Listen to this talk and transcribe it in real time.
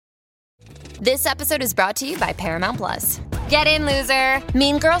This episode is brought to you by Paramount Plus. Get in, loser!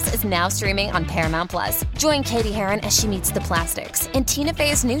 Mean Girls is now streaming on Paramount Plus. Join Katie Heron as she meets the plastics in Tina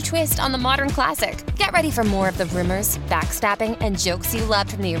Fey's new twist on the modern classic. Get ready for more of the rumors, backstabbing, and jokes you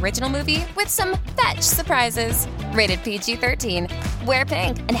loved from the original movie with some fetch surprises. Rated PG-13. Wear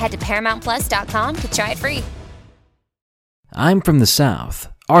pink and head to ParamountPlus.com to try it free. I'm from the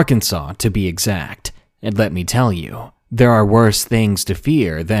South, Arkansas to be exact, and let me tell you, there are worse things to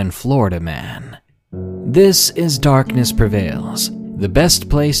fear than Florida Man. This is Darkness Prevails, the best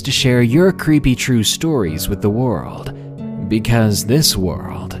place to share your creepy true stories with the world, because this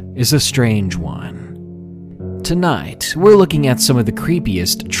world is a strange one. Tonight, we're looking at some of the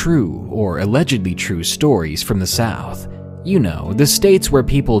creepiest true or allegedly true stories from the South. You know, the states where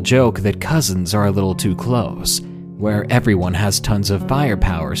people joke that cousins are a little too close, where everyone has tons of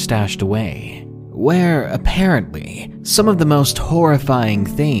firepower stashed away, where apparently some of the most horrifying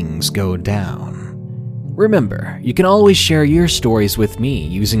things go down. Remember, you can always share your stories with me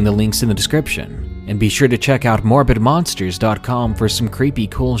using the links in the description, and be sure to check out morbidmonsters.com for some creepy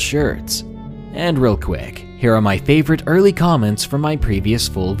cool shirts. And real quick, here are my favorite early comments from my previous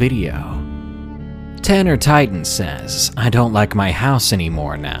full video. Tanner Titan says, I don't like my house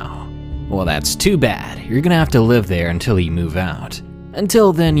anymore now. Well, that's too bad. You're gonna have to live there until you move out.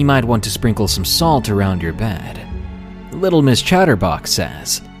 Until then, you might want to sprinkle some salt around your bed. Little Miss Chatterbox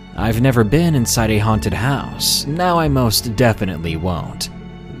says, I've never been inside a haunted house. Now I most definitely won't.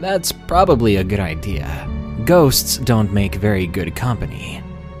 That's probably a good idea. Ghosts don't make very good company.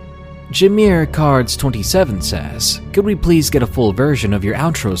 Jameer Cards 27 says, could we please get a full version of your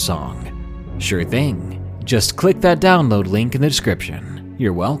outro song? Sure thing. Just click that download link in the description.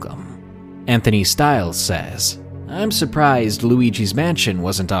 You're welcome. Anthony Styles says, I'm surprised Luigi's Mansion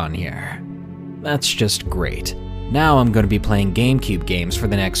wasn't on here. That's just great. Now I'm going to be playing GameCube games for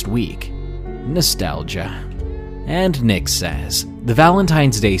the next week. Nostalgia. And Nick says, the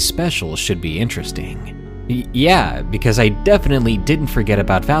Valentine's Day special should be interesting. Yeah, because I definitely didn't forget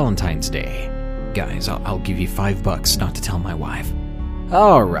about Valentine's Day. Guys, I'll give you $5 not to tell my wife.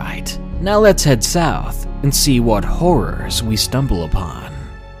 Alright, now let's head south and see what horrors we stumble upon.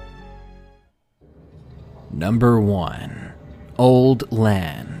 Number 1. Old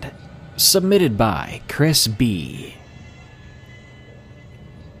Land. Submitted by Chris B.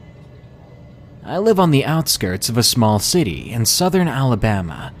 I live on the outskirts of a small city in southern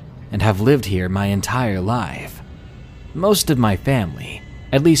Alabama and have lived here my entire life. Most of my family,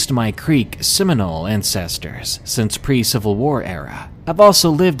 at least my Creek Seminole ancestors since pre-Civil War era, have also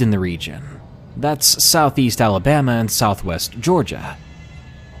lived in the region. That's southeast Alabama and southwest Georgia.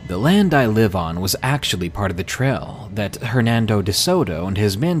 The land I live on was actually part of the trail that Hernando de Soto and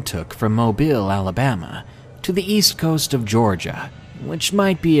his men took from Mobile, Alabama, to the east coast of Georgia, which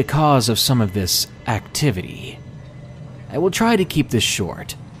might be a cause of some of this activity. I will try to keep this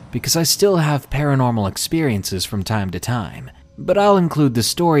short, because I still have paranormal experiences from time to time, but I'll include the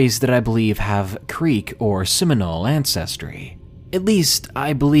stories that I believe have Creek or Seminole ancestry. At least,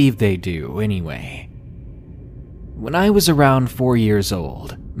 I believe they do, anyway. When I was around 4 years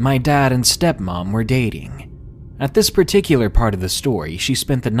old, my dad and stepmom were dating. At this particular part of the story, she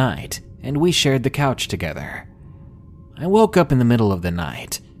spent the night, and we shared the couch together. I woke up in the middle of the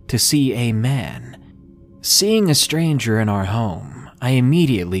night to see a man. Seeing a stranger in our home, I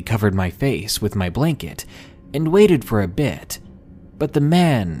immediately covered my face with my blanket and waited for a bit, but the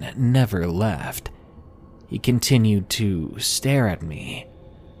man never left. He continued to stare at me.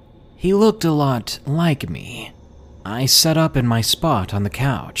 He looked a lot like me. I sat up in my spot on the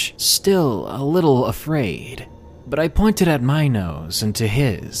couch, still a little afraid, but I pointed at my nose and to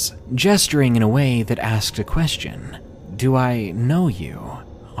his, gesturing in a way that asked a question. Do I know you?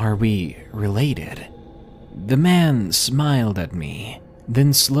 Are we related? The man smiled at me,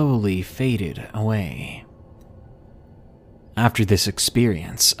 then slowly faded away. After this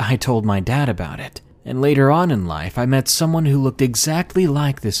experience, I told my dad about it, and later on in life I met someone who looked exactly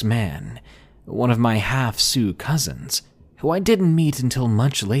like this man, one of my half-Sioux cousins, who I didn't meet until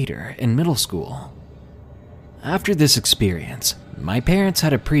much later in middle school. After this experience, my parents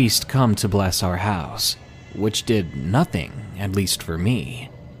had a priest come to bless our house, which did nothing, at least for me.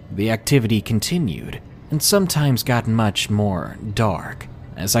 The activity continued, and sometimes got much more dark,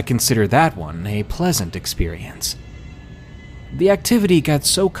 as I consider that one a pleasant experience. The activity got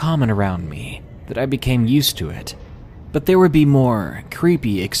so common around me that I became used to it, but there would be more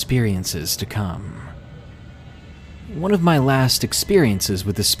creepy experiences to come. One of my last experiences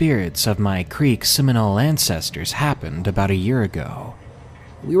with the spirits of my Creek Seminole ancestors happened about a year ago.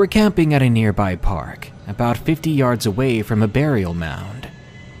 We were camping at a nearby park, about 50 yards away from a burial mound.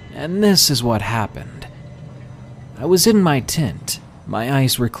 And this is what happened. I was in my tent. My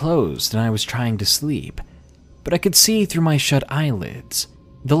eyes were closed and I was trying to sleep, but I could see through my shut eyelids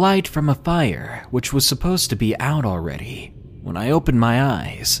the light from a fire which was supposed to be out already. When I opened my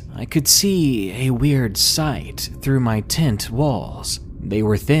eyes, I could see a weird sight through my tent walls. They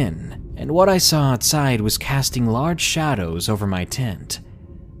were thin, and what I saw outside was casting large shadows over my tent.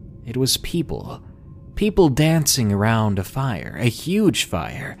 It was people dancing around a fire, a huge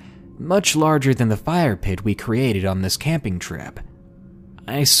fire, much larger than the fire pit we created on this camping trip.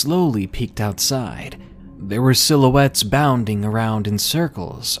 I slowly peeked outside. There were silhouettes bounding around in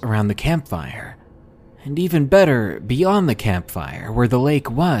circles around the campfire. And even better, beyond the campfire, where the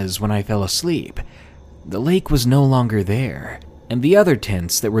lake was when I fell asleep. The lake was no longer there, and the other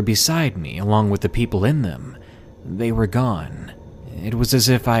tents that were beside me, along with the people in them, they were gone. It was as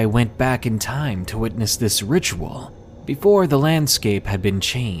if I went back in time to witness this ritual, before the landscape had been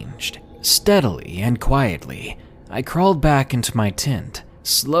changed. Steadily and quietly, I crawled back into my tent,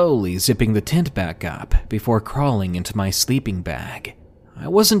 slowly zipping the tent back up before crawling into my sleeping bag. I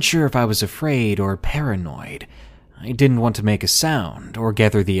wasn't sure if I was afraid or paranoid. I didn't want to make a sound or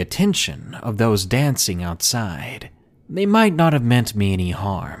gather the attention of those dancing outside. They might not have meant me any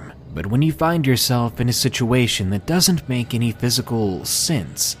harm, but when you find yourself in a situation that doesn't make any physical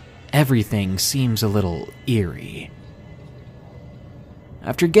sense, everything seems a little eerie.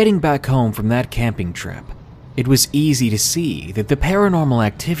 After getting back home from that camping trip, it was easy to see that the paranormal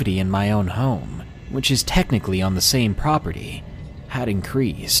activity in my own home, which is technically on the same property, had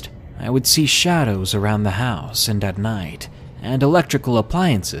increased. I would see shadows around the house and at night, and electrical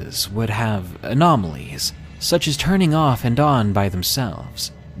appliances would have anomalies, such as turning off and on by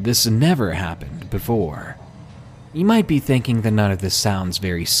themselves. This never happened before. You might be thinking that none of this sounds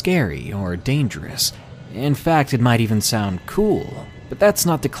very scary or dangerous. In fact, it might even sound cool, but that's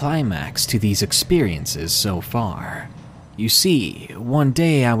not the climax to these experiences so far. You see, one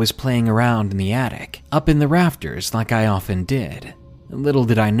day I was playing around in the attic, up in the rafters like I often did. Little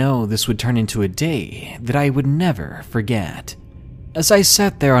did I know this would turn into a day that I would never forget. As I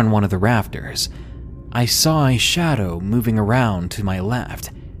sat there on one of the rafters, I saw a shadow moving around to my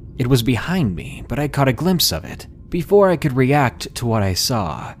left. It was behind me, but I caught a glimpse of it. Before I could react to what I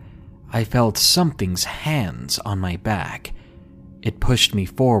saw, I felt something's hands on my back. It pushed me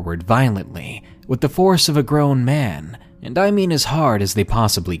forward violently, with the force of a grown man, and I mean as hard as they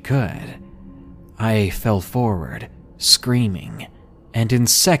possibly could. I fell forward, screaming, and in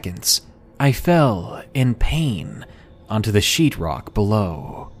seconds, I fell in pain onto the sheetrock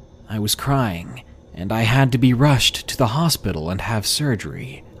below. I was crying, and I had to be rushed to the hospital and have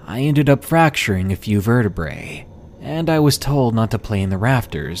surgery. I ended up fracturing a few vertebrae, and I was told not to play in the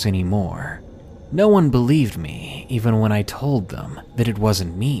rafters anymore. No one believed me, even when I told them that it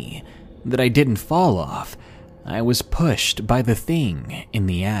wasn't me, that I didn't fall off. I was pushed by the thing in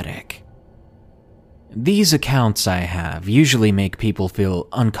the attic. These accounts I have usually make people feel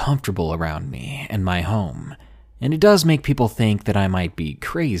uncomfortable around me and my home, and it does make people think that I might be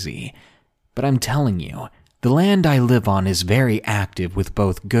crazy. But I'm telling you, the land I live on is very active with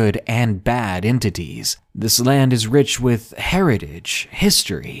both good and bad entities. This land is rich with heritage,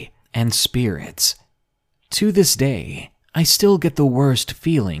 history, and spirits. To this day, I still get the worst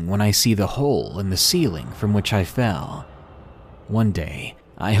feeling when I see the hole in the ceiling from which I fell. One day,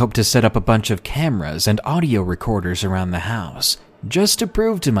 I hope to set up a bunch of cameras and audio recorders around the house, just to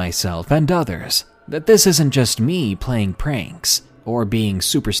prove to myself and others that this isn't just me playing pranks or being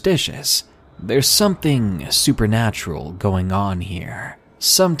superstitious. There's something supernatural going on here.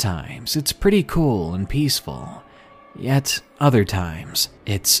 Sometimes it's pretty cool and peaceful, yet other times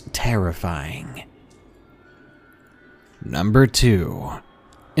it's terrifying. Number 2.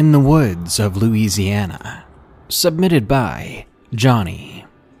 In the Woods of Louisiana. Submitted by Johnny.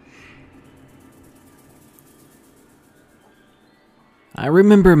 I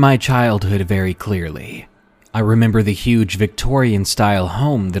remember my childhood very clearly. I remember the huge Victorian-style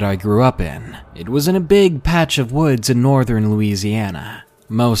home that I grew up in. It was in a big patch of woods in northern Louisiana.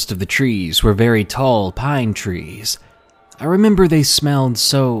 Most of the trees were very tall pine trees. I remember they smelled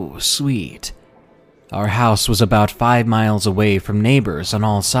so sweet. Our house was about 5 miles away from neighbors on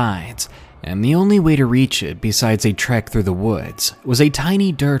all sides, and the only way to reach it besides a trek through the woods was a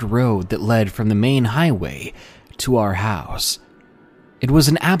tiny dirt road that led from the main highway to our house. It was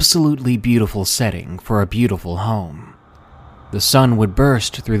an absolutely beautiful setting for a beautiful home. The sun would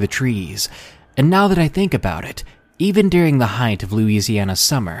burst through the trees, and now that I think about it, even during the height of Louisiana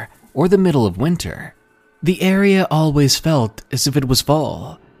summer or the middle of winter, the area always felt as if it was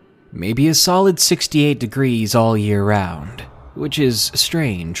fall, maybe a solid 68 degrees all year round. which is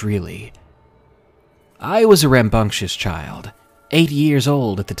strange, really. I was a rambunctious child, 8 years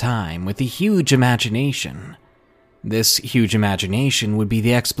old at the time, with a huge imagination. This huge imagination would be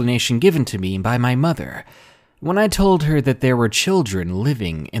the explanation given to me by my mother when I told her that there were children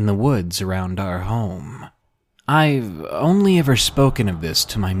living in the woods around our home. I've only ever spoken of this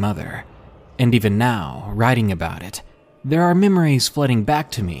to my mother, and even now, writing about it, there are memories flooding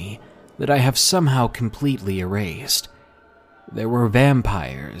back to me that I have somehow completely erased. There were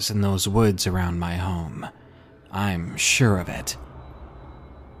vampires in those woods around my home. I'm sure of it.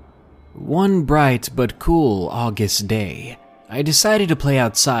 One bright but cool August day, I decided to play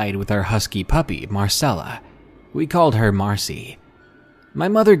outside with our husky puppy, Marcella. We called her Marcy. My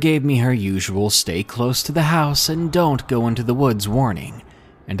mother gave me her usual stay close to the house and don't go into the woods warning,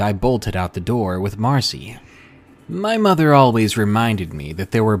 and I bolted out the door with Marcy. My mother always reminded me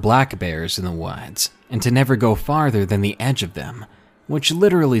that there were black bears in the woods, and to never go farther than the edge of them, which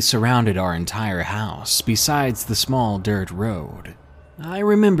literally surrounded our entire house besides the small dirt road. I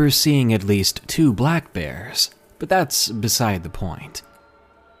remember seeing at least 2 black bears, but that's beside the point.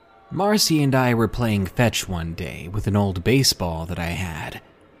 Marcy and I were playing fetch one day with an old baseball that I had,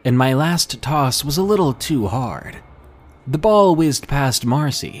 and my last toss was a little too hard. The ball whizzed past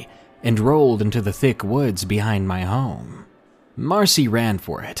Marcy and rolled into the thick woods behind my home. Marcy ran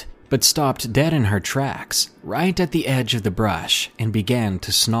for it, but stopped dead in her tracks right at the edge of the brush and began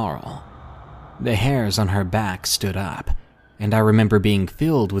to snarl. The hairs on her back stood up, and I remember being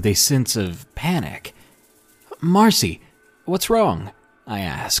filled with a sense of panic. "Marcy, what's wrong?" I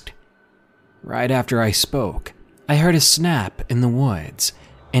asked. Right after I spoke, I heard a snap in the woods,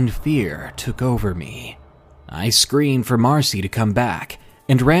 and fear took over me. I screamed for Marcy to come back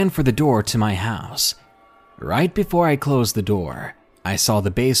and ran for the door to my house. Right before I closed the door, I saw the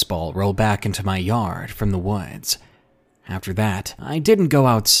baseball roll back into my yard from the woods. After that, I didn't go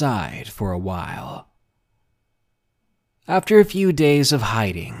outside for a while. After a few days of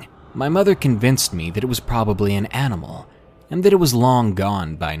hiding, my mother convinced me that it was probably an animal and that it was long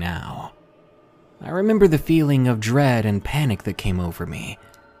gone by now. I remember the feeling of dread and panic that came over me,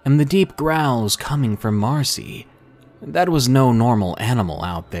 and the deep growls coming from Marcy. That was no normal animal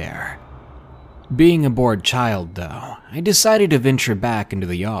out there. Being a bored child, though, I decided to venture back into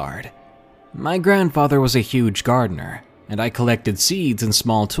the yard. My grandfather was a huge gardener, and I collected seeds and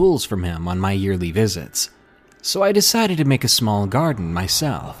small tools from him on my yearly visits. So I decided to make a small garden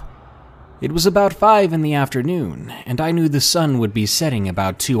myself. It was about 5 in the afternoon, and I knew the sun would be setting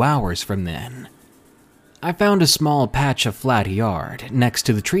about 2 hours from then. I found a small patch of flat yard next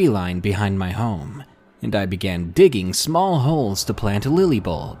to the tree line behind my home, and I began digging small holes to plant lily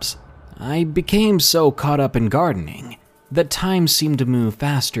bulbs. I became so caught up in gardening that time seemed to move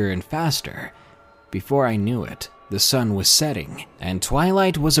faster and faster. Before I knew it, the sun was setting and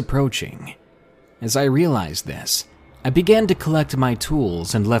twilight was approaching. As I realized this, I began to collect my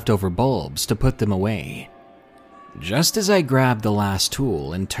tools and leftover bulbs to put them away. Just as I grabbed the last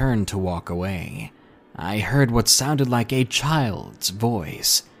tool and turned to walk away, I heard what sounded like a child's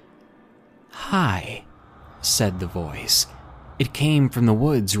voice. "Hi," said the voice. It came from the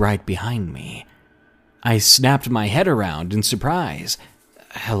woods right behind me. I snapped my head around in surprise.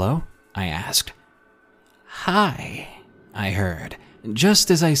 "Hello?" I asked. "Hi," I heard,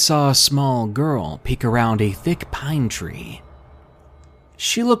 just as I saw a small girl peek around a thick pine tree.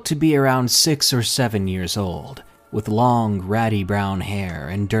 She looked to be around 6 or 7 years old, with long, ratty brown hair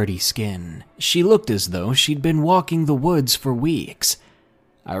and dirty skin. She looked as though she'd been walking the woods for weeks.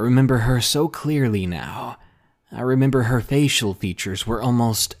 I remember her so clearly now. I remember her facial features were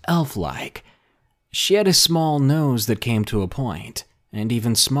almost elf-like. She had a small nose that came to a point, and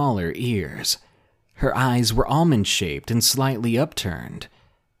even smaller ears. Her eyes were almond-shaped and slightly upturned.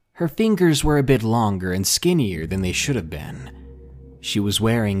 Her fingers were a bit longer and skinnier than they should have been. She was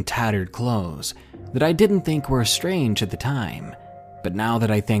wearing tattered clothes that I didn't think were strange at the time, but now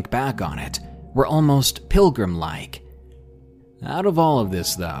that I think back on it, were almost pilgrim-like. Out of all of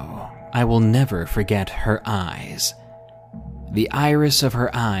this, though, I will never forget her eyes. The iris of her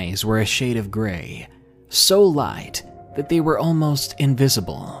eyes were a shade of gray, so light that they were almost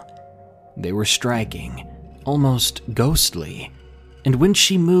invisible. They were striking, almost ghostly, and when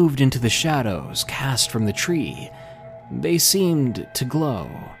she moved into the shadows cast from the tree, they seemed to glow.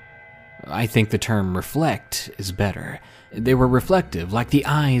 I think the term reflect is better. They were reflective like the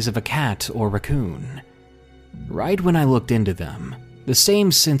eyes of a cat or raccoon. Right when I looked into them, the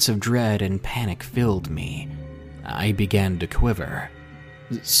same sense of dread and panic filled me. I began to quiver.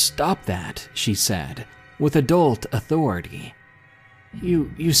 "Stop that," she said, with adult authority.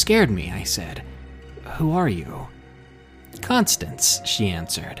 You scared me," I said. "Who are you?" "Constance," she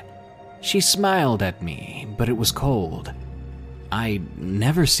answered. She smiled at me, but it was cold. I'd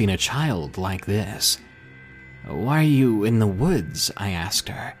never seen a child like this. "Why are you in the woods?" I asked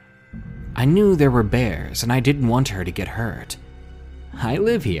her. I knew there were bears, and I didn't want her to get hurt. "I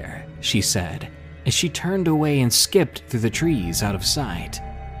live here," she said, as she turned away and skipped through the trees out of sight.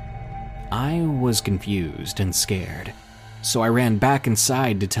 I was confused and scared, so I ran back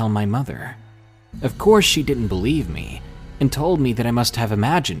inside to tell my mother. Of course, she didn't believe me and told me that I must have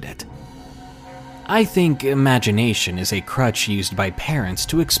imagined it. I think imagination is a crutch used by parents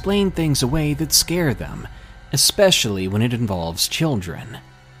to explain things away that scare them, especially when it involves children.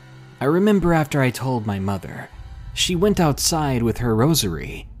 I remember after I told my mother, she went outside with her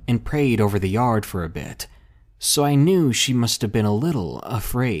rosary and prayed over the yard for a bit, so I knew she must have been a little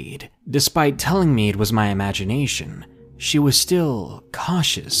afraid. Despite telling me it was my imagination, she was still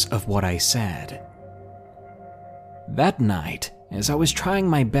cautious of what I said. That night, as I was trying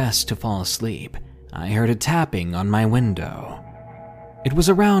my best to fall asleep, I heard a tapping on my window. It was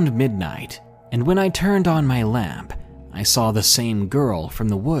around midnight, and when I turned on my lamp, I saw the same girl from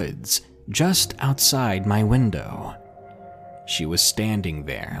the woods just outside my window. She was standing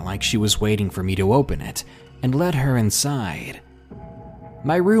there like she was waiting for me to open it and let her inside.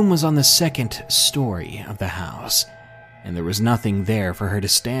 My room was on the second story of the house, and there was nothing there for her to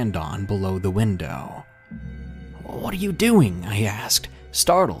stand on below the window. "What are you doing?" I asked,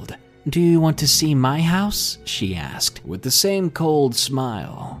 startled. "Do you want to see my house?" she asked, with the same cold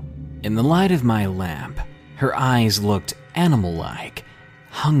smile. In the light of my lamp, her eyes looked animal-like,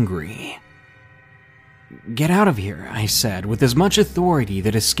 hungry. "Get out of here," I said, with as much authority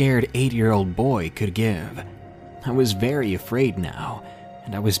that a scared 8-year-old boy could give. I was very afraid now,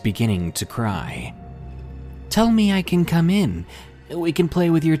 and I was beginning to cry. "Tell me I can come in. We can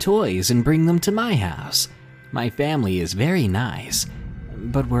play with your toys and bring them to my house. My family is very nice,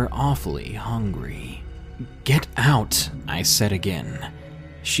 but we're awfully hungry." "Get out," I said again.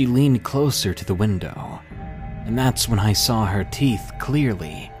 She leaned closer to the window, and that's when I saw her teeth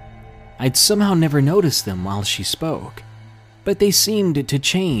clearly. I'd somehow never noticed them while she spoke, but they seemed to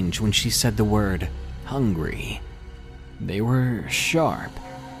change when she said the word hungry. They were sharp,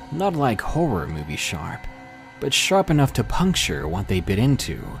 not like horror movie sharp, but sharp enough to puncture what they bit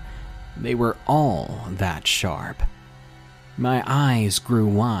into. They were all that sharp. My eyes grew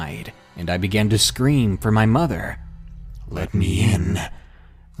wide, and I began to scream for my mother. "Let me in!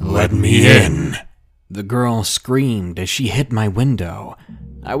 Let me in!" The girl screamed as she hit my window.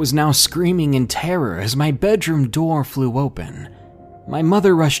 I was now screaming in terror as my bedroom door flew open. My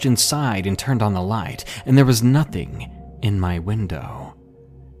mother rushed inside and turned on the light, and there was nothing in my window.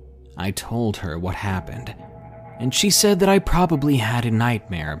 I told her what happened, and she said that I probably had a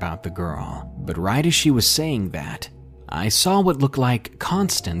nightmare about the girl. But right as she was saying that, I saw what looked like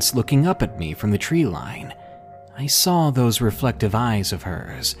Constance looking up at me from the tree line. I saw those reflective eyes of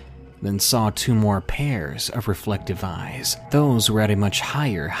hers, then saw 2 more pairs of reflective eyes. Those were at a much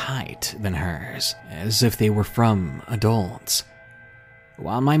higher height than hers, as if they were from adults.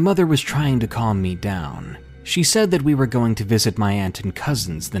 While my mother was trying to calm me down, she said that we were going to visit my aunt and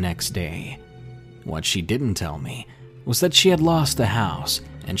cousins the next day. What she didn't tell me was that she had lost the house,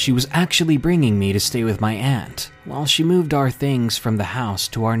 and she was actually bringing me to stay with my aunt while she moved our things from the house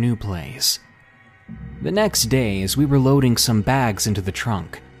to our new place. The next day, as we were loading some bags into the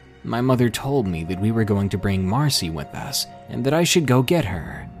trunk, my mother told me that we were going to bring Marcy with us and that I should go get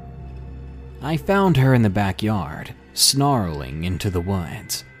her. I found her in the backyard, snarling into the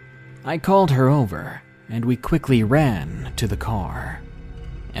woods. I called her over, and we quickly ran to the car.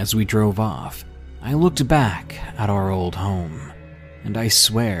 As we drove off, I looked back at our old home, and I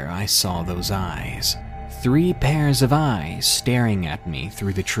swear I saw those eyes. 3 pairs of eyes staring at me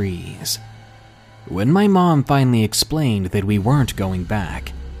through the trees. When my mom finally explained that we weren't going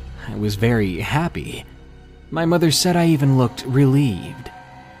back, I was very happy. My mother said I even looked relieved.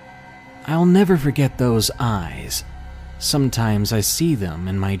 I'll never forget those eyes. Sometimes I see them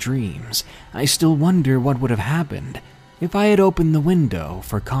in my dreams. I still wonder what would have happened if I had opened the window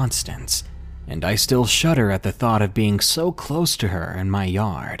for Constance, and I still shudder at the thought of being so close to her in my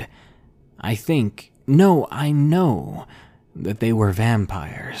yard. I know that they were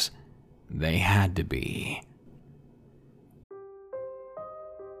vampires. They had to be.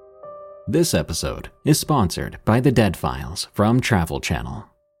 This episode is sponsored by The Dead Files from Travel Channel.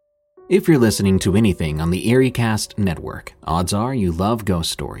 If you're listening to anything on the EerieCast network, odds are you love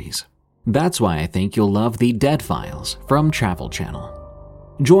ghost stories. That's why I think you'll love The Dead Files from Travel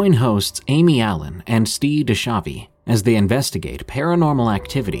Channel. Join hosts Amy Allen and Steve DeShavi as they investigate paranormal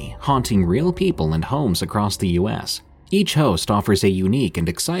activity haunting real people and homes across the U.S., Each host offers a unique and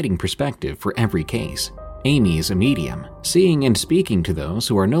exciting perspective for every case. Amy is a medium, seeing and speaking to those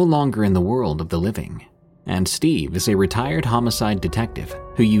who are no longer in the world of the living. And Steve is a retired homicide detective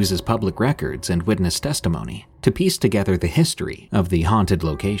who uses public records and witness testimony to piece together the history of the haunted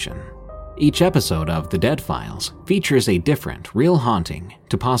location. Each episode of The Dead Files features a different, real haunting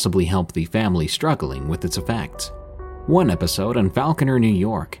to possibly help the family struggling with its effects. One episode on Falconer, New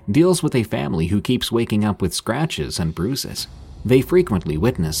York, deals with a family who keeps waking up with scratches and bruises. They frequently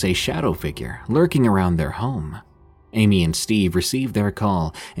witness a shadow figure lurking around their home. Amy and Steve receive their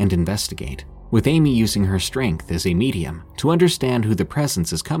call and investigate, with Amy using her strength as a medium to understand who the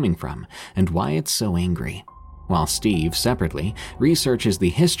presence is coming from and why it's so angry, while Steve, separately, researches the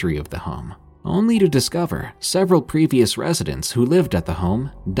history of the home, only to discover several previous residents who lived at the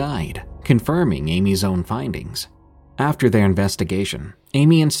home died, confirming Amy's own findings. After their investigation,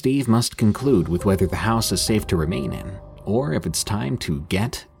 Amy and Steve must conclude with whether the house is safe to remain in, or if it's time to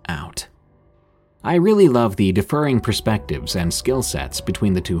get out. I really love the differing perspectives and skill sets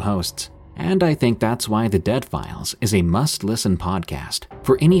between the two hosts, and I think that's why The Dead Files is a must-listen podcast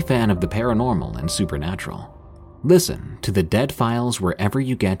for any fan of the paranormal and supernatural. Listen to The Dead Files wherever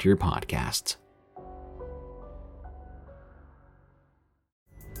you get your podcasts.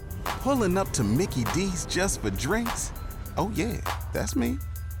 Pulling up to Mickey D's just for drinks? Oh yeah, that's me.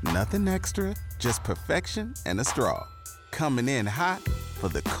 Nothing extra, just perfection and a straw. Coming in hot for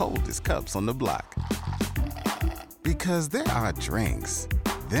the coldest cups on the block. Because there are drinks.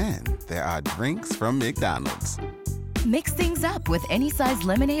 Then there are drinks from McDonald's. Mix things up with any size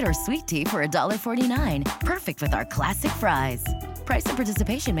lemonade or sweet tea for $1.49. Perfect with our classic fries. Price and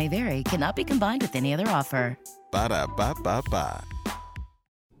participation may vary. Cannot be combined with any other offer. Ba-da-ba-ba-ba.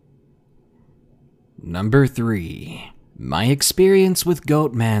 Number 3. My Experience with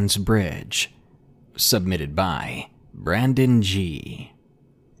Goatman's Bridge. Submitted by Brandon G.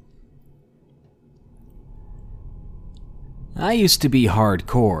 I used to be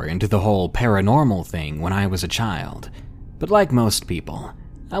hardcore into the whole paranormal thing when I was a child, but like most people,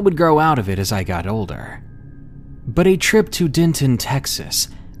 I would grow out of it as I got older. But a trip to Denton, Texas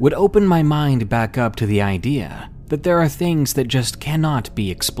would open my mind back up to the idea that there are things that just cannot be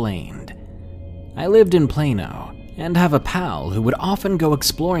explained. I lived in Plano and have a pal who would often go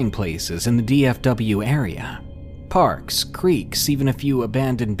exploring places in the DFW area. Parks, creeks, even a few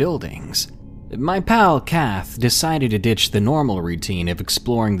abandoned buildings. My pal Kath decided to ditch the normal routine of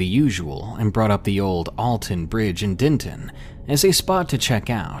exploring the usual and brought up the old Alton Bridge in Denton as a spot to check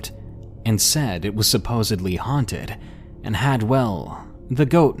out, and said it was supposedly haunted and had, well, the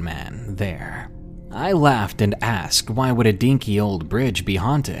Goat Man there. I laughed and asked why would a dinky old bridge be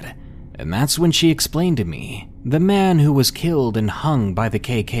haunted, and that's when she explained to me the man who was killed and hung by the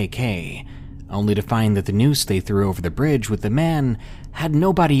KKK, only to find that the noose they threw over the bridge with the man had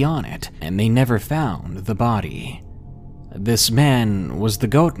nobody on it, and they never found the body. This man was the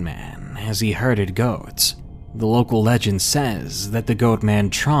Goat Man, as he herded goats. The local legend says that the Goat Man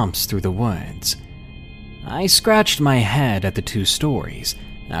tromps through the woods. I scratched my head at the two stories.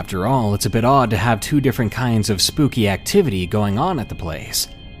 After all, it's a bit odd to have two different kinds of spooky activity going on at the place.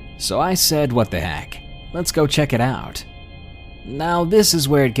 So I said, what the heck, let's go check it out. Now this is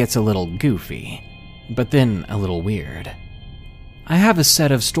where it gets a little goofy, but then a little weird. I have a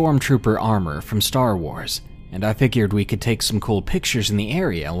set of stormtrooper armor from Star Wars, and I figured we could take some cool pictures in the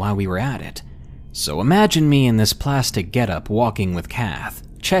area while we were at it. So imagine me in this plastic getup walking with Kath,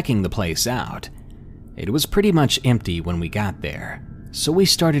 checking the place out. It was pretty much empty when we got there, so we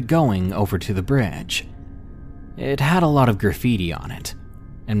started going over to the bridge. It had a lot of graffiti on it,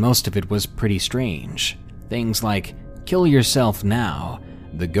 and most of it was pretty strange. Things like, "Kill yourself now,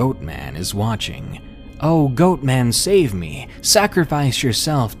 the Goat Man is watching. Oh, Goat Man, save me, sacrifice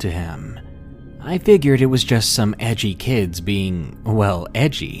yourself to him." I figured it was just some edgy kids being, well,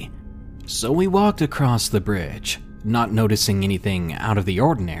 edgy. So we walked across the bridge, not noticing anything out of the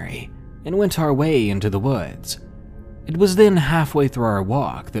ordinary, and went our way into the woods. It was then halfway through our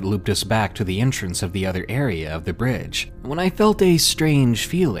walk that looped us back to the entrance of the other area of the bridge, when I felt a strange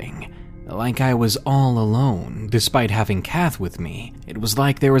feeling, like I was all alone, despite having Kath with me. It was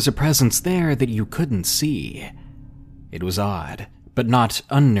like there was a presence there that you couldn't see. It was odd, but not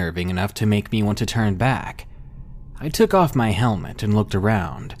unnerving enough to make me want to turn back. I took off my helmet and looked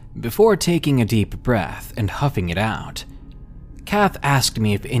around, before taking a deep breath and huffing it out. Kath asked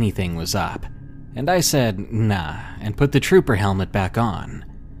me if anything was up, and I said nah, and put the trooper helmet back on.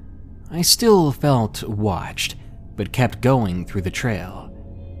 I still felt watched, but kept going through the trail.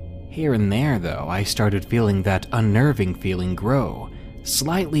 Here and there, though, I started feeling that unnerving feeling grow,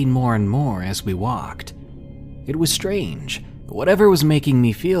 slightly more and more as we walked. It was strange. Whatever was making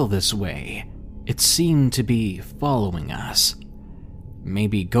me feel this way, it seemed to be following us.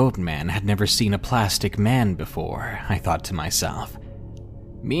 Maybe Goatman had never seen a plastic man before, I thought to myself.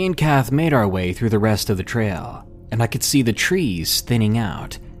 Me and Kath made our way through the rest of the trail, and I could see the trees thinning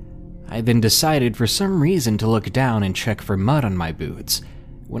out. I then decided for some reason to look down and check for mud on my boots,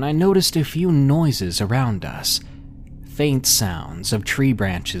 when I noticed a few noises around us, faint sounds of tree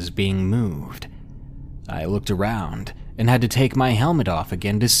branches being moved. I looked around and had to take my helmet off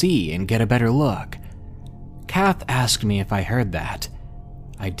again to see and get a better look. Kath asked me if I heard that.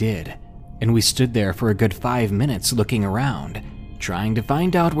 I did, and we stood there for a good 5 minutes looking around, trying to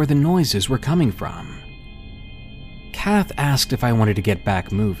find out where the noises were coming from. Kath asked if I wanted to get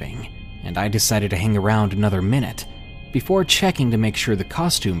back moving, and I decided to hang around another minute before checking to make sure the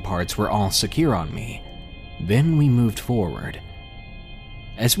costume parts were all secure on me. Then we moved forward.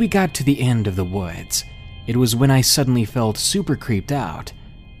 As we got to the end of the woods, it was when I suddenly felt super creeped out,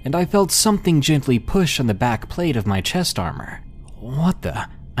 and I felt something gently push on the back plate of my chest armor. "What the?"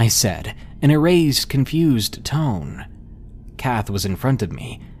 I said, in a raised, confused tone. Kath was in front of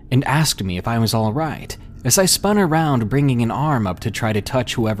me and asked me if I was all right, as I spun around bringing an arm up to try to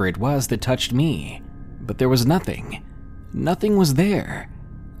touch whoever it was that touched me. But there was nothing. Nothing was there.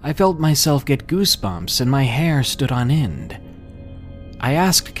 I felt myself get goosebumps and my hair stood on end. I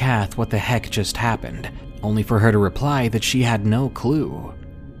asked Kath what the heck just happened, only for her to reply that she had no clue.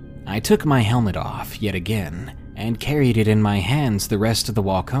 I took my helmet off yet again and carried it in my hands the rest of the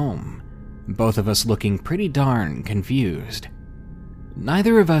walk home, both of us looking pretty darn confused.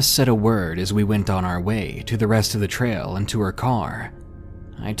 Neither of us said a word as we went on our way to the rest of the trail and to her car.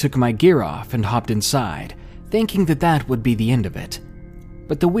 I took my gear off and hopped inside, thinking that that would be the end of it.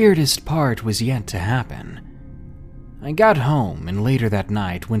 But the weirdest part was yet to happen. I got home and later that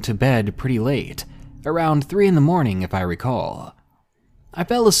night went to bed pretty late, around 3 a.m. if I recall. I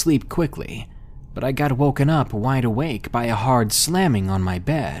fell asleep quickly, but I got woken up wide awake by a hard slamming on my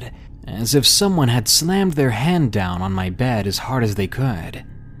bed, as if someone had slammed their hand down on my bed as hard as they could.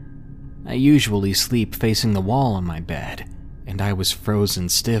 I usually sleep facing the wall on my bed, and I was frozen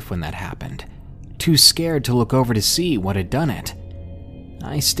stiff when that happened, too scared to look over to see what had done it.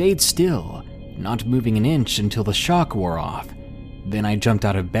 I stayed still, not moving an inch until the shock wore off. Then I jumped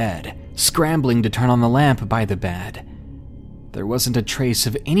out of bed, scrambling to turn on the lamp by the bed. There wasn't a trace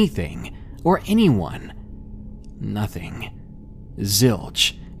of anything or anyone. Nothing.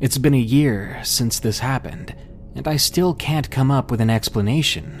 Zilch. It's been a year since this happened, and I still can't come up with an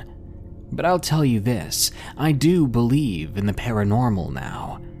explanation. But I'll tell you this, I do believe in the paranormal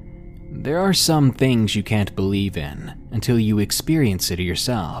now. There are some things you can't believe in until you experience it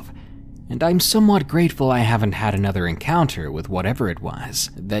yourself, and I'm somewhat grateful I haven't had another encounter with whatever it was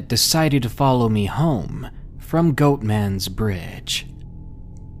that decided to follow me home from Goatman's Bridge.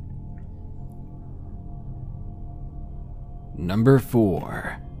 Number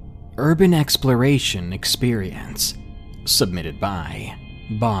 4. Urban Exploration Experience, submitted by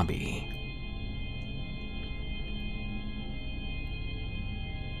Bobby.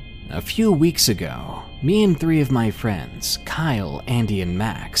 A few weeks ago, me and 3 of my friends, Kyle, Andy, and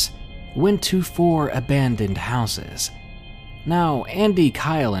Max, went to 4 abandoned houses. Now, Andy,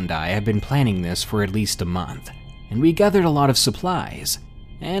 Kyle, and I have been planning this for at least a month, and we gathered a lot of supplies,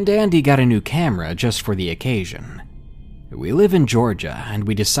 and Andy got a new camera just for the occasion. We live in Georgia, and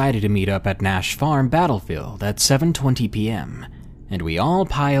we decided to meet up at Nash Farm Battlefield at 7:20 p.m., and we all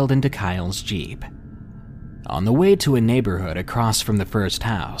piled into Kyle's Jeep. On the way to a neighborhood across from the first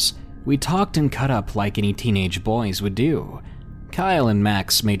house, we talked and cut up like any teenage boys would do. Kyle and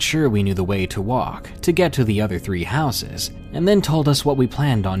Max made sure we knew the way to walk to get to the other 3 houses, and then told us what we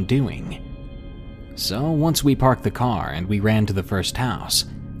planned on doing. So once we parked the car and we ran to the first house,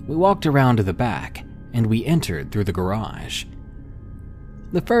 we walked around to the back, and we entered through the garage.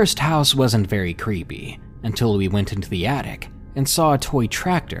 The first house wasn't very creepy until we went into the attic and saw a toy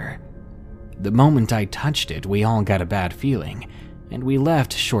tractor. The moment I touched it, we all got a bad feeling, and we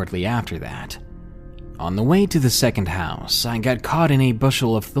left shortly after that. On the way to the second house, I got caught in a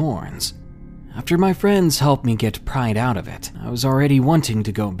bushel of thorns. After my friends helped me get pried out of it, I was already wanting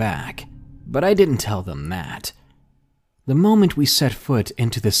to go back, but I didn't tell them that. The moment we set foot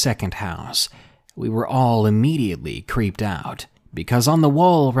into the second house, we were all immediately creeped out, because on the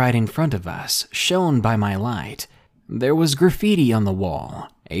wall right in front of us, shown by my light, there was graffiti on the wall,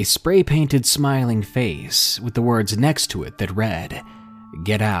 a spray-painted smiling face with the words next to it that read,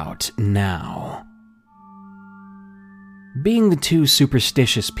 "Get out now." Being the 2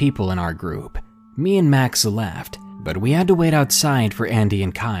 superstitious people in our group, me and Max left, but we had to wait outside for Andy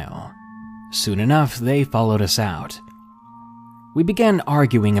and Kyle. Soon enough, they followed us out. We began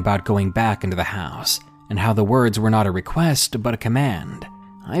arguing about going back into the house, and how the words were not a request but a command.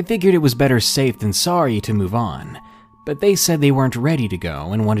 I figured it was better safe than sorry to move on, but they said they weren't ready to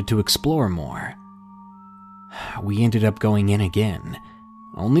go and wanted to explore more. We ended up going in again,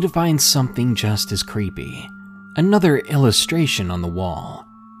 only to find something just as creepy. Another illustration on the wall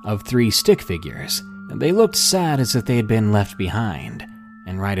of 3 stick figures. They looked sad as if they had been left behind,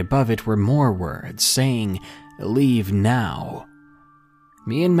 and right above it were more words saying, "Leave now."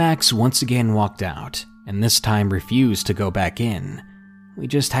 Me and Max once again walked out, and this time refused to go back in. We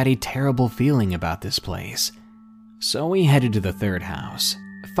just had a terrible feeling about this place. So we headed to the 3rd house.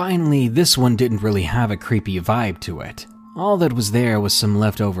 Finally, this one didn't really have a creepy vibe to it. All that was there was some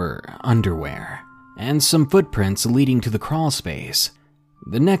leftover underwear, and some footprints leading to the crawl space.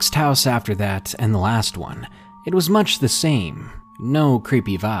 The next house after that, and the last one, it was much the same. No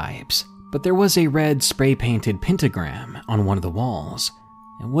creepy vibes, but there was a red spray-painted pentagram on one of the walls,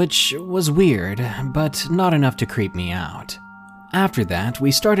 which was weird, but not enough to creep me out. After that,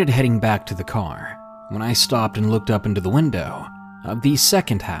 we started heading back to the car, when I stopped and looked up into the window of the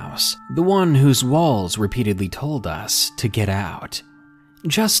 2nd house, the one whose walls repeatedly told us to get out.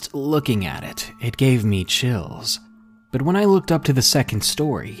 Just looking at it, it gave me chills. But when I looked up to the 2nd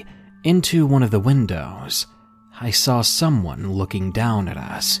story, into one of the windows, I saw someone looking down at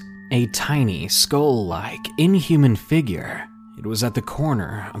us. A tiny, skull-like, inhuman figure. It was at the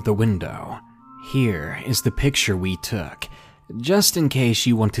corner of the window. Here is the picture we took, just in case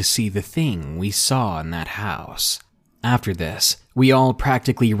you want to see the thing we saw in that house. After this, we all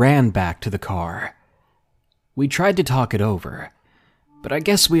practically ran back to the car. We tried to talk it over, but I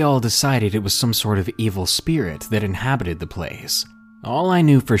guess we all decided it was some sort of evil spirit that inhabited the place. All I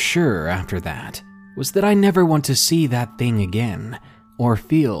knew for sure after that was that I never want to see that thing again, or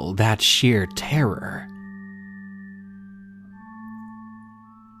feel that sheer terror.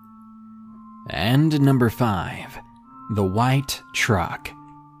 And number 5, The White Truck,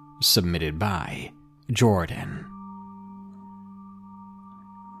 submitted by Jordan.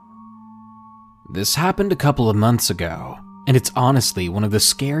 This happened a couple of months ago, and it's honestly one of the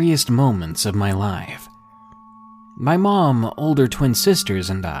scariest moments of my life. My mom, older twin sisters,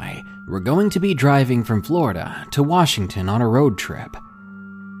 and I were going to be driving from Florida to Washington on a road trip.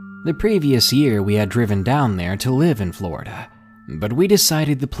 The previous year we had driven down there to live in Florida, but we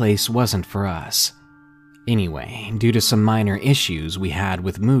decided the place wasn't for us. Anyway, due to some minor issues we had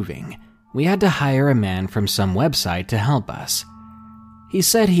with moving, we had to hire a man from some website to help us. He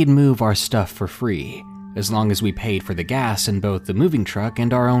said he'd move our stuff for free, as long as we paid for the gas in both the moving truck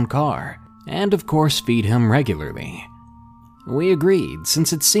and our own car, and of course feed him regularly. We agreed,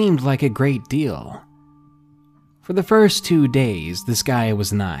 since it seemed like a great deal. For the first 2 days, this guy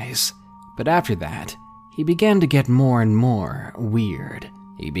was nice, but after that, he began to get more and more weird.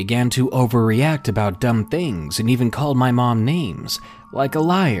 He began to overreact about dumb things and even called my mom names, like a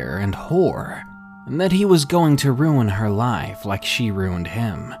liar and whore, and that he was going to ruin her life like she ruined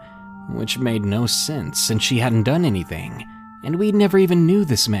him, which made no sense since she hadn't done anything, and we never even knew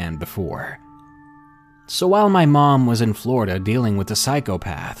this man before. So while my mom was in Florida dealing with a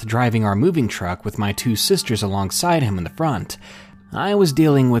psychopath driving our moving truck with my 2 sisters alongside him in the front, I was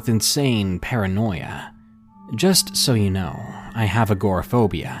dealing with insane paranoia. Just so you know, I have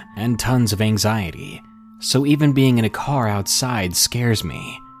agoraphobia and tons of anxiety, so even being in a car outside scares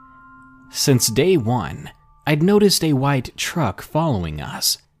me. Since day 1, I'd noticed a white truck following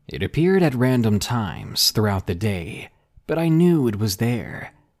us. It appeared at random times throughout the day, but I knew it was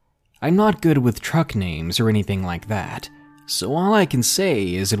there. I'm not good with truck names or anything like that, so all I can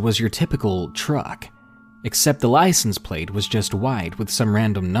say is it was your typical truck, except the license plate was just white with some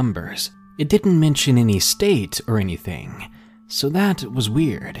random numbers. It didn't mention any state or anything, so that was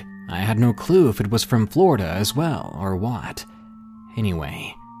weird. I had no clue if it was from Florida as well or what.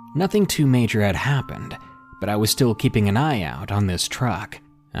 Anyway, nothing too major had happened, but I was still keeping an eye out on this truck.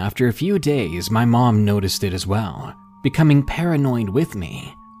 After a few days, my mom noticed it as well, becoming paranoid with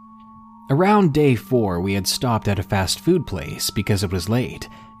me. Around day 4, we had stopped at a fast food place because it was late,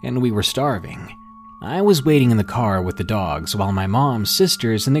 and we were starving. I was waiting in the car with the dogs while my mom,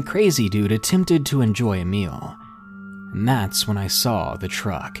 sisters, and the crazy dude attempted to enjoy a meal. And that's when I saw the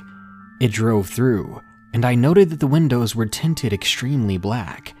truck. It drove through, and I noted that the windows were tinted extremely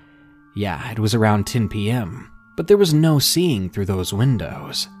black. Yeah, it was around 10 p.m., but there was no seeing through those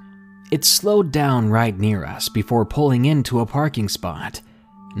windows. It slowed down right near us before pulling into a parking spot.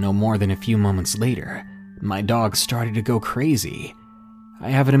 No more than a few moments later, my dog started to go crazy. I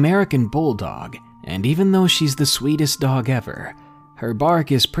have an American bulldog, and even though she's the sweetest dog ever, Her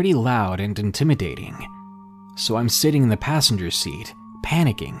bark is pretty loud and intimidating. So I'm sitting in the passenger seat,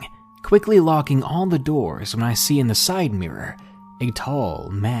 panicking, quickly locking all the doors when I see in the side mirror a tall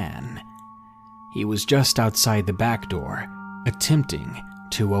man. He was just outside the back door, attempting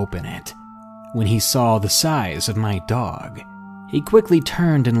to open it. When he saw the size of my dog, he quickly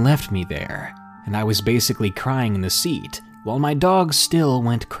turned and left me there, and I was basically crying in the seat while my dog still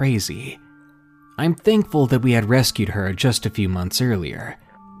went crazy. I'm thankful that we had rescued her just a few months earlier.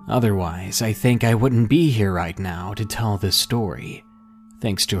 Otherwise, I think I wouldn't be here right now to tell this story.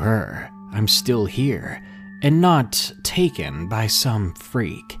 Thanks to her, I'm still here and not taken by some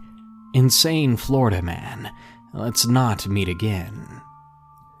freak. Insane Florida man. Let's not meet again.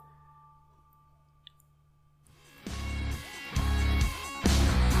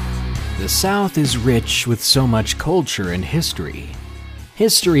 The South is rich with so much culture and history.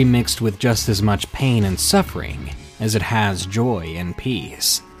 History mixed with just as much pain and suffering as it has joy and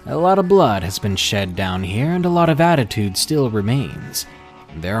peace. A lot of blood has been shed down here and a lot of attitude still remains.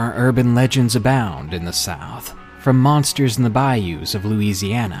 There are urban legends abound in the South, from monsters in the bayous of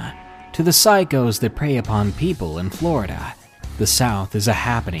Louisiana to the psychos that prey upon people in Florida. The South is a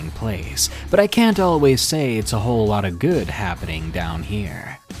happening place, but I can't always say it's a whole lot of good happening down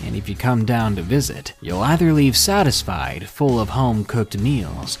here. And if you come down to visit, you'll either leave satisfied, full of home-cooked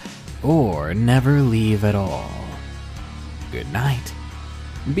meals, or never leave at all. Good night.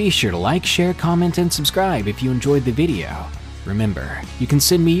 Be sure to like, share, comment, and subscribe if you enjoyed the video. Remember, you can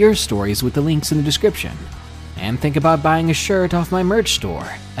send me your stories with the links in the description. And think about buying a shirt off my merch store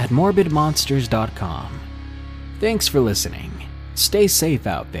at morbidmonsters.com. Thanks for listening. Stay safe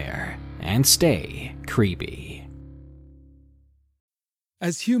out there, and stay creepy.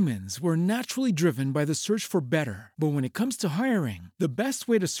 As humans, we're naturally driven by the search for better. But when it comes to hiring, the best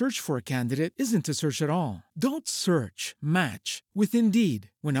way to search for a candidate isn't to search at all. Don't search, match with Indeed.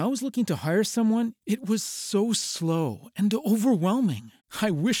 When I was looking to hire someone, it was so slow and overwhelming.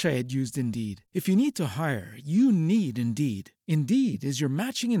 I wish I had used Indeed. If you need to hire, you need Indeed. Indeed is your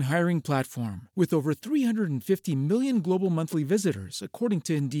matching and hiring platform with over 350 million global monthly visitors, according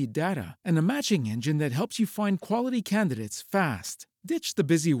to Indeed data, and a matching engine that helps you find quality candidates fast. Ditch the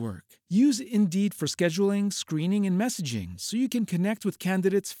busy work. Use Indeed for scheduling, screening, and messaging so you can connect with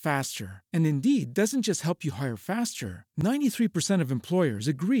candidates faster. And Indeed doesn't just help you hire faster. 93% of employers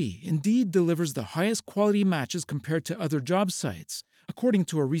agree Indeed delivers the highest quality matches compared to other job sites, according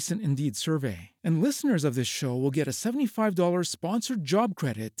to a recent Indeed survey. And listeners of this show will get a $75 sponsored job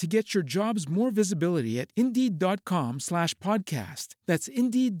credit to get your jobs more visibility at Indeed.com/podcast. That's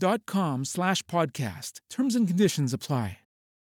Indeed.com/podcast. Terms and conditions apply.